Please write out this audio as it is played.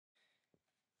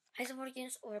Hei så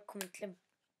folkens, og velkommen til en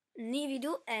ny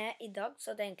video. I dag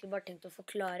så hadde jeg egentlig bare tenkt å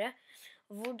forklare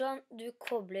hvordan du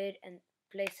kobler en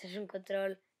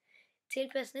PlayStation-kontroll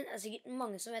til PC-en din. Det er sikkert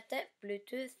mange som vet det.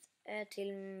 Bluetooth til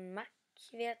Mac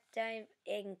vet jeg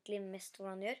egentlig mest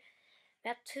hvordan det gjør. Men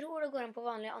jeg tror det går an på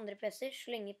vanlige andre PC-er,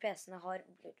 så lenge PC-ene har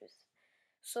Bluetooth.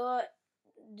 Så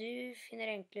du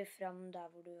finner egentlig fram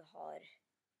der hvor du har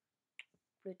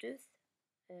Bluetooth.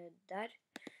 Der.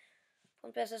 På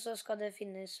en PC så skal det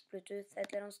finnes Bluetooth et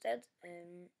eller annet sted.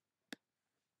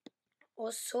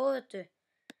 Og så, vet du,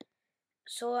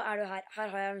 så er du her. Her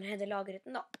har jeg allerede lagret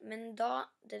den da. Men da,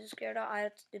 det du skal gjøre da,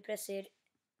 er at du presser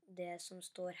det som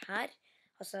står her.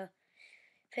 Altså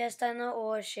PS-tegnet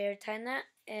og share-tegnet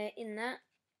inne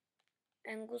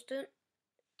en god stund.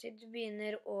 Til du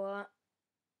begynner å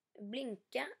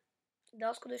blinke.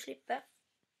 Da skal du slippe.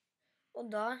 Og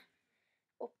da,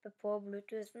 oppe på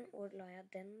Bluetoothen, hvor la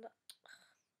jeg den da?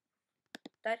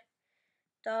 Der.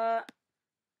 Da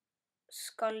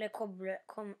skal det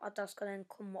da skal den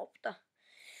komme opp da.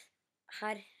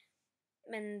 Her.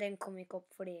 Men den kommer ikke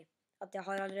opp fordi at jeg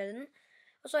har allerede den.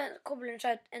 Og så kobler den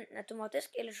seg ut enten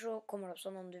automatisk, eller så kommer det opp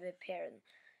sånn om du vil paire den.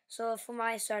 Så for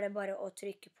meg så er det bare å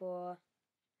trykke på,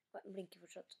 blinker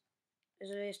fortsatt.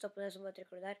 Hvis du vil stoppe det, så bare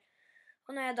trykker du der.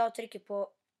 Og når jeg da trykker på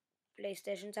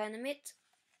PlayStation-tegnet mitt,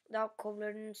 da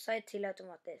kobler den seg til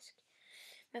automatisk.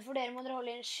 Men for dere må dere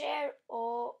holde inn share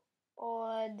og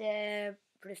det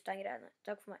plusstegn-greiene.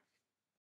 Takk for meg.